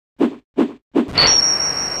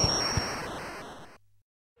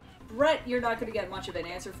Brett, you're not going to get much of an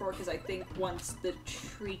answer for, because I think once the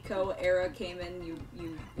Trico era came in,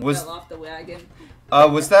 you fell off the wagon.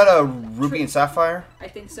 Was that a Ruby and Sapphire? I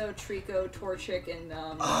think so. Trico, Torchic, and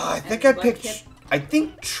I think I picked. I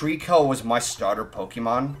think Trico was my starter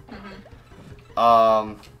Pokemon.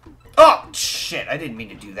 Oh shit! I didn't mean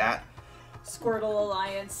to do that. Squirtle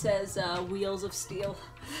Alliance says Wheels of Steel.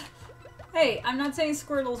 Hey, I'm not saying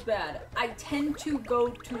Squirtle's bad. I tend to go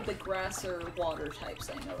to the grass or water types,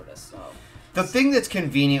 I notice, so. The thing that's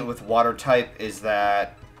convenient with water type is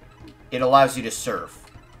that it allows you to surf,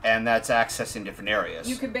 and that's accessing different areas.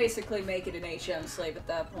 You could basically make it an HM slave at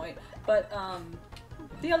that point. But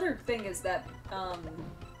the other thing is that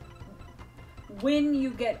when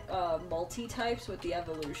you get multi-types with the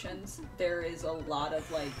evolutions, there is a lot of,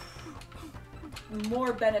 like,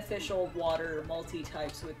 more beneficial water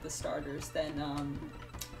multi-types with the starters than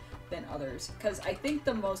others. Because I think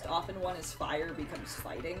the most often one is fire becomes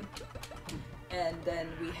fighting. And then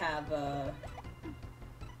we have a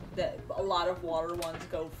lot of water ones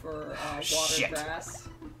go for water grass.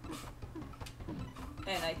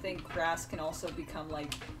 And I think grass can also become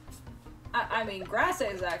like... I mean, grass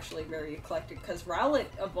is actually very eclectic because Rowlet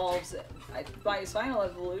evolves, by his final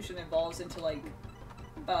evolution, evolves into like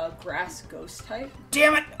grass ghost type.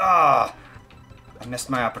 Damn it! I missed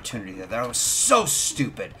my opportunity there. That was so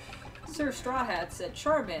stupid. Sir Straw Hat said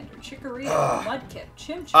Charmander, Chikorita, Mudkip,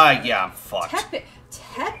 Chimchar. Yeah, I'm fucked.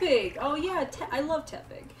 Tepig! Oh yeah, I love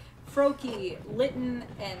Tepig. Froakie, Litten,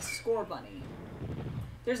 and Scorbunny.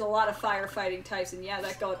 There's a lot of firefighting types, and yeah,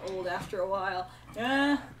 that got old after a while.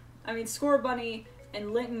 I mean, Scorbunny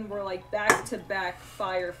and Litten were like back-to-back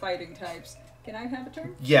firefighting types. Can I have a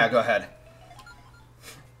turn? Yeah, go ahead.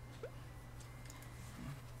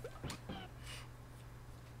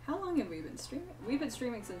 How long have we been streaming? We've been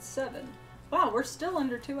streaming since 7. Wow, we're still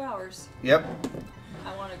under 2 hours. Yep.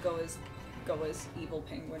 I want to go as Evil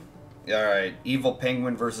Penguin. Alright, Evil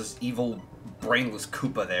Penguin versus Evil Brainless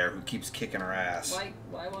Koopa there, who keeps kicking her ass.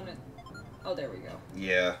 Why won't it... Oh, there we go.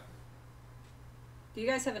 Yeah. Do you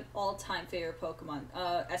guys have an all-time favorite Pokemon?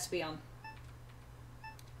 Espeon.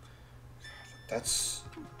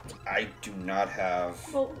 I do not have...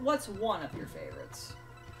 Well, what's one of your favorites?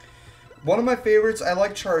 One of my favorites, I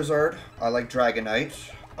like Charizard. I like Dragonite.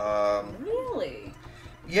 Really?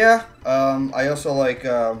 Yeah. I also like,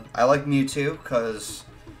 I like Mewtwo, because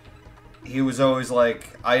he was always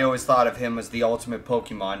like... I always thought of him as the ultimate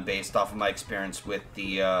Pokemon based off of my experience with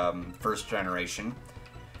the first generation.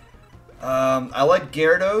 I like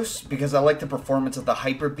Gyarados because I like the performance of the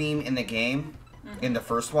Hyper Beam in the game, in the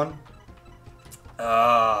first one.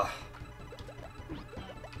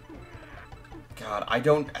 God, I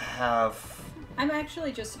don't have... I'm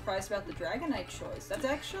actually just surprised about the Dragonite choice. That's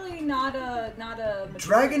actually not a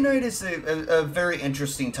Dragonite is a very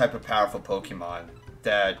interesting type of powerful Pokemon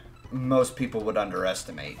that most people would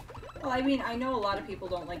underestimate. Well, I mean, I know a lot of people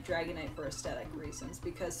don't like Dragonite for aesthetic reasons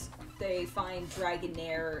because they find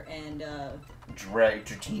Dragonair and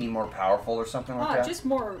Dratini more powerful or something like that? Just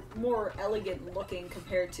more elegant looking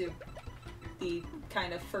compared to the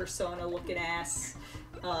kind of Fursona looking ass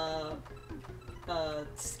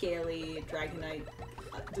scaly Dragonite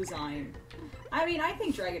design. I mean, I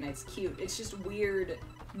think Dragonite's cute. It's just weird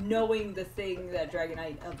knowing the thing that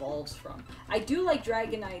Dragonite evolves from. I do like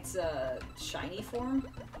Dragonite's shiny form.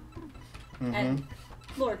 And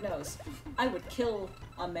Lord knows, I would kill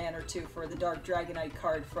a man or two for the Dark Dragonite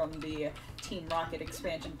card from the Team Rocket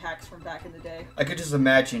expansion packs from back in the day. I could just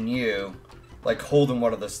imagine you, like, holding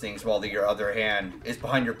one of those things while your other hand is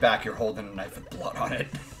behind your back, you're holding a knife with blood on it.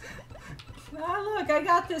 Ah, look, I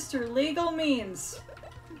got this through legal means.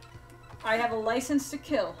 I have a license to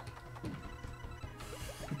kill.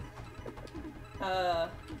 Yeah.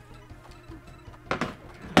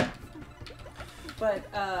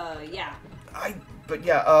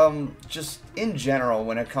 Just in general,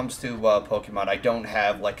 when it comes to Pokemon, I don't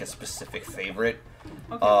have, like, a specific favorite.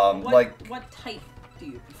 Okay, what type do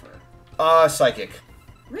you prefer? Psychic.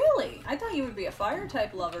 Really? I thought you would be a fire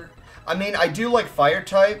type lover. I mean, I do like fire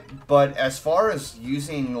type, but as far as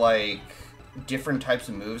using, like, different types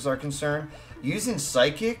of moves are concerned, using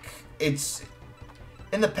Psychic, in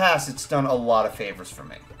the past, it's done a lot of favors for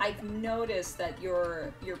me. I've noticed that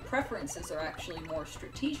your preferences are actually more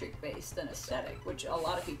strategic based than aesthetic, which a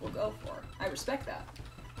lot of people go for. I respect that.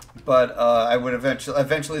 But I would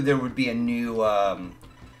eventually there would be a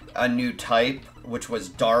new type, which was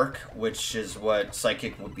Dark, which is what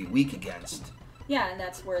Psychic would be weak against. Yeah, and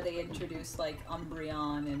that's where they introduced like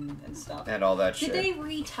Umbreon and stuff. And all that shit. Did they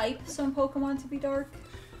retype some Pokemon to be Dark?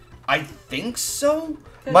 I think so.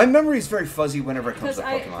 My memory is very fuzzy whenever it comes to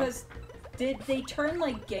Pokemon. Because Did they turn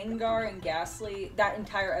like Gengar and Ghastly, that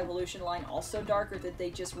entire evolution line, also dark, or did they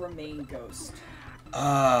just remain Ghost?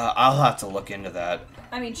 I'll have to look into that.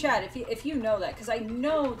 I mean, Chad, if you know that, because I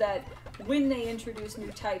know that when they introduce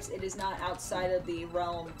new types, it is not outside of the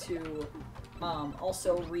realm to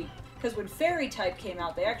also because when Fairy type came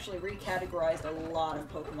out, they actually recategorized a lot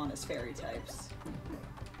of Pokemon as Fairy types.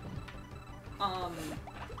 But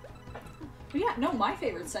yeah, no, my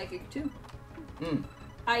favorite's Psychic too.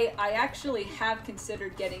 I actually have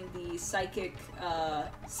considered getting the Psychic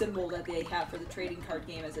symbol that they have for the trading card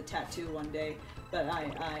game as a tattoo one day, but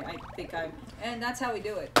I think and that's how we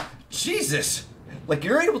do it. Jesus! Like,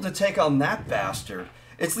 you're able to take on that bastard.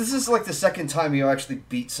 This is like the second time you actually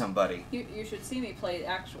beat somebody. You should see me play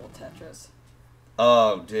actual Tetris.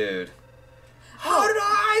 Oh, dude. How did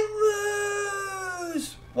I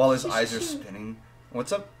lose? While his eyes are spinning.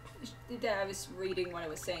 What's up? I was reading what it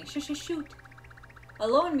was saying. Shoot.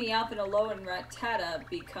 Alolan Meowth and Alolan Rattata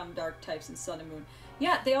become dark types in Sun and Moon.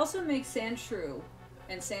 Yeah, they also make Sandshrew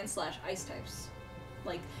and Sand/Ice types.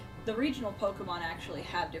 Like, the regional Pokemon actually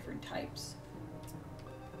have different types.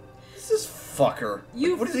 This fucker.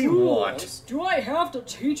 You what does he want? Do I have to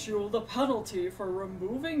teach you the penalty for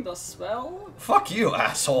removing the spell? Fuck you,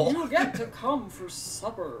 asshole. You get to come for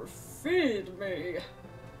supper. Feed me.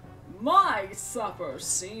 My supper,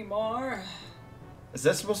 Seymour. Is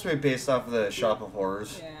that supposed to be based off of the Shop of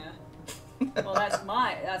Horrors? Yeah. Well, that's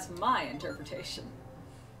my interpretation.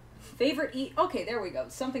 Favorite okay, there we go.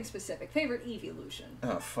 Something specific. Favorite evolution.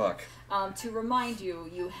 Oh, fuck. To remind you,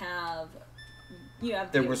 you have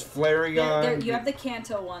there was Flareon. You have the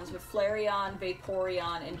Kanto ones with Flareon,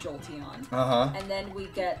 Vaporeon, and Jolteon. And then we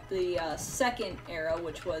get the second era,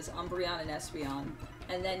 which was Umbreon and Espeon.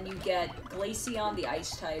 And then you get Glaceon, the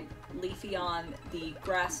Ice type, Leafeon, the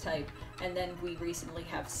Grass type, and then we recently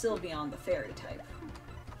have Sylveon, the Fairy type.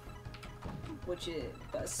 Which is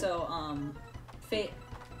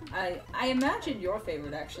I imagine your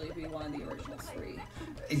favorite actually would be one of the original three.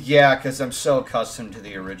 Yeah, because I'm so accustomed to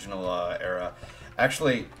the original era.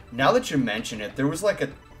 Actually, now that you mention it, there was like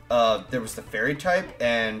there was the Fairy type,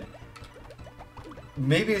 and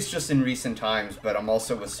maybe it's just in recent times, but I'm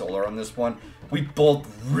also with Solar on this one. We both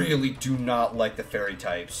really do not like the Fairy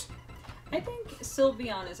types. I think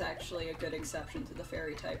Sylveon is actually a good exception to the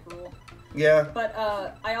Fairy type rule. Yeah. But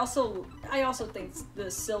I also think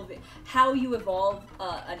the how you evolve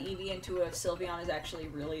an Eevee into a Sylveon is actually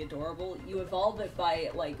really adorable. You evolve it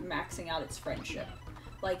by like maxing out its friendship.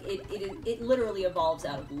 Like it literally evolves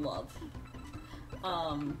out of love.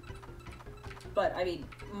 But I mean,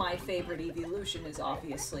 my favorite evolution is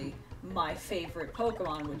obviously my favorite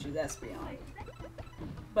Pokemon, which is Espeon.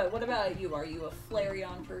 But what about you? Are you a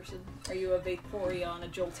Flareon person? Are you a Vaporeon, a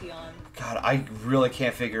Jolteon? God, I really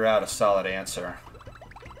can't figure out a solid answer.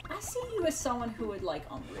 I see you as someone who would like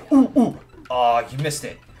Umbreon. Ooh! Oh, you missed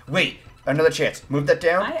it. Wait, another chance. Move that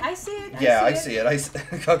down. I see it. Yeah, I see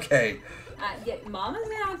it. Okay. Yeah, Mama's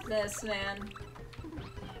got this, man.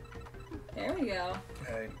 There we go.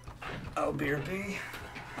 Okay. Oh, BRB.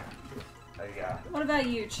 Oh, yeah. What about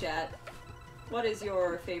you, chat? What is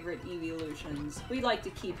your favorite evolutions? We'd like to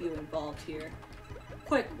keep you involved here.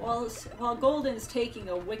 Quick, while Golden's taking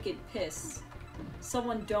a wicked piss,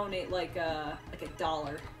 someone donate like a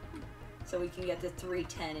 $1 so we can get to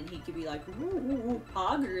 310 and he could be like, ooh,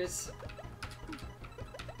 poggers.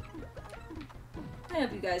 I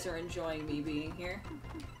hope you guys are enjoying me being here.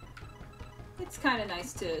 It's kind of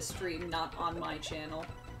nice to stream not on my channel.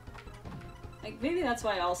 Like, maybe that's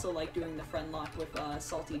why I also like doing the friend lock with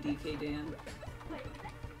Salty DK Dan.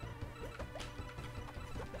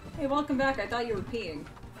 Hey, welcome back. I thought you were peeing.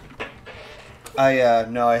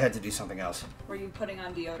 No, I had to do something else. Were you putting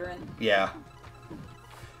on deodorant? Yeah.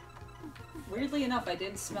 Weirdly enough, I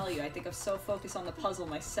didn't smell you. I think I'm so focused on the puzzle,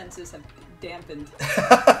 my senses have dampened.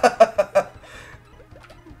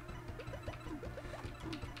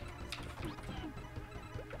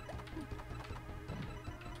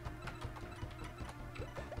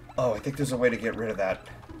 Oh, I think there's a way to get rid of that.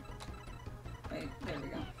 Wait, there we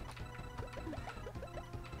go.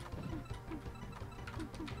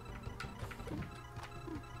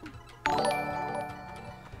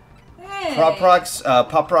 Hey! Pop Rocks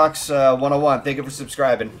 101, thank you for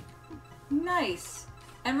subscribing. Nice.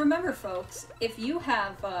 And remember, folks, if you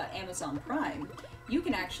have Amazon Prime, you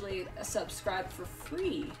can actually subscribe for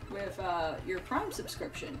free with your Prime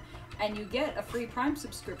subscription. And you get a free Prime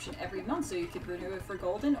subscription every month, so you could renew it for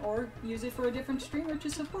Golden or use it for a different streamer to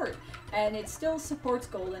support. And it still supports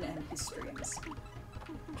Golden and his streams.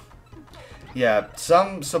 Yeah,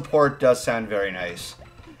 some support does sound very nice.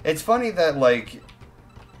 It's funny that, like,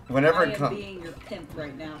 whenever I it am comes... being your pimp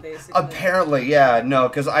right now, basically. Apparently, yeah, no,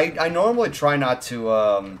 because I normally try not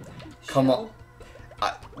to, come up...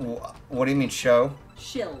 What do you mean, show?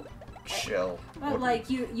 Shill. Chill. But, like,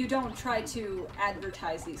 you don't try to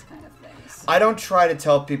advertise these kind of things. I don't try to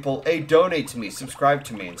tell people, hey, donate to me, subscribe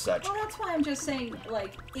to me, and such. Well, that's why I'm just saying,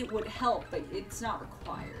 like, it would help, but it's not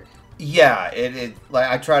required. Yeah, like,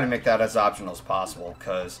 I try to make that as optional as possible,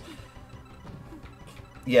 because...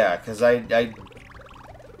 Yeah, because I...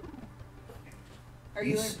 Are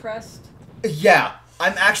you impressed? Yeah,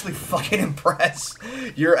 I'm actually fucking impressed.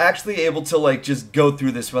 You're actually able to, like, just go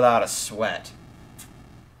through this without a sweat.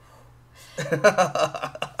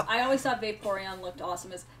 I always thought Vaporeon looked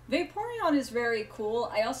awesome. Vaporeon is very cool.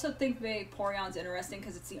 I also think Vaporeon's interesting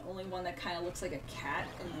because it's the only one that kind of looks like a cat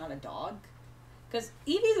and not a dog. Because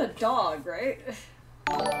Eevee's a dog, right?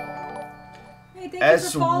 Hey, thank you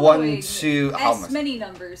for following. S many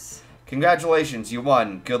numbers. Congratulations, you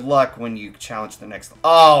won. Good luck when you challenge the next...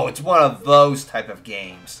 Oh, it's one of those type of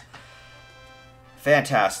games.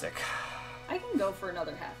 Fantastic. I can go for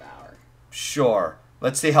another half hour. Sure.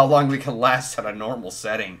 Let's see how long we can last at a normal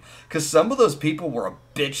setting. Because some of those people were a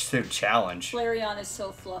bitch to challenge. Flareon is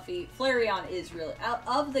so fluffy. Flareon is really... Out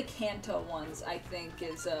of the Kanto ones, I think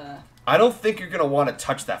is... I don't think you're going to want to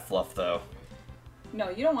touch that fluff, though. No,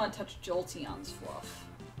 you don't want to touch Jolteon's fluff.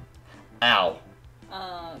 Ow.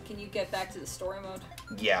 Can you get back to the story mode?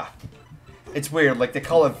 Yeah. It's weird. Like, they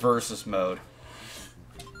call it versus mode.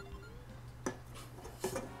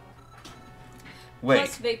 Wait.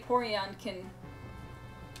 Plus, Vaporeon can...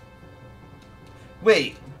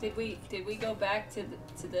 Wait. Did we go back to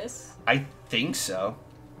this? I think so.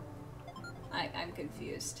 I'm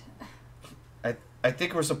confused. I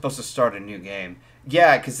think we're supposed to start a new game.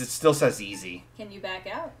 Yeah, because it still says easy. Can you back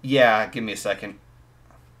out? Yeah, give me a second.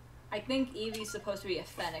 I think Eevee's supposed to be a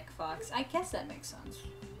Fennec Fox. I guess that makes sense.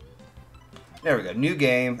 There we go. New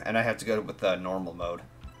game, and I have to go with the normal mode.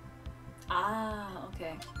 Ah,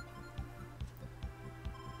 okay.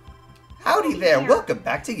 Howdy there. Welcome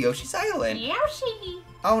back to Yoshi's Island. Yoshi!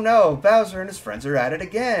 Oh no, Bowser and his friends are at it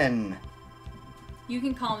again. You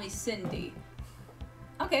can call me Cindy.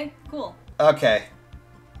 Okay, cool. Okay.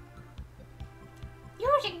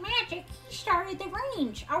 Using magic, he started the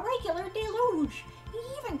range, a regular deluge. He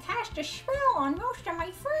even cast a spell on most of my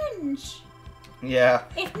friends. Yeah.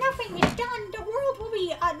 If nothing is done, the world will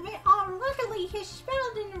be... luckily, his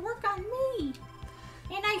spell didn't work on me.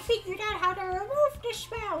 And I figured out how to remove the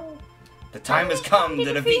spell. The time has come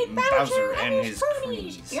to defeat Bowser and his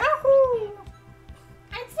cronies. Yahoo!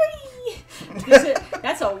 I'm free!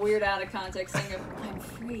 That's a weird out of context thing of, I'm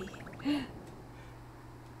free.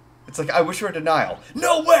 It's like, I wish you were in denial.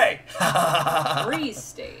 No way! Freeze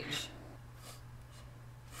stage.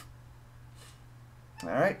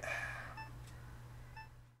 Alright.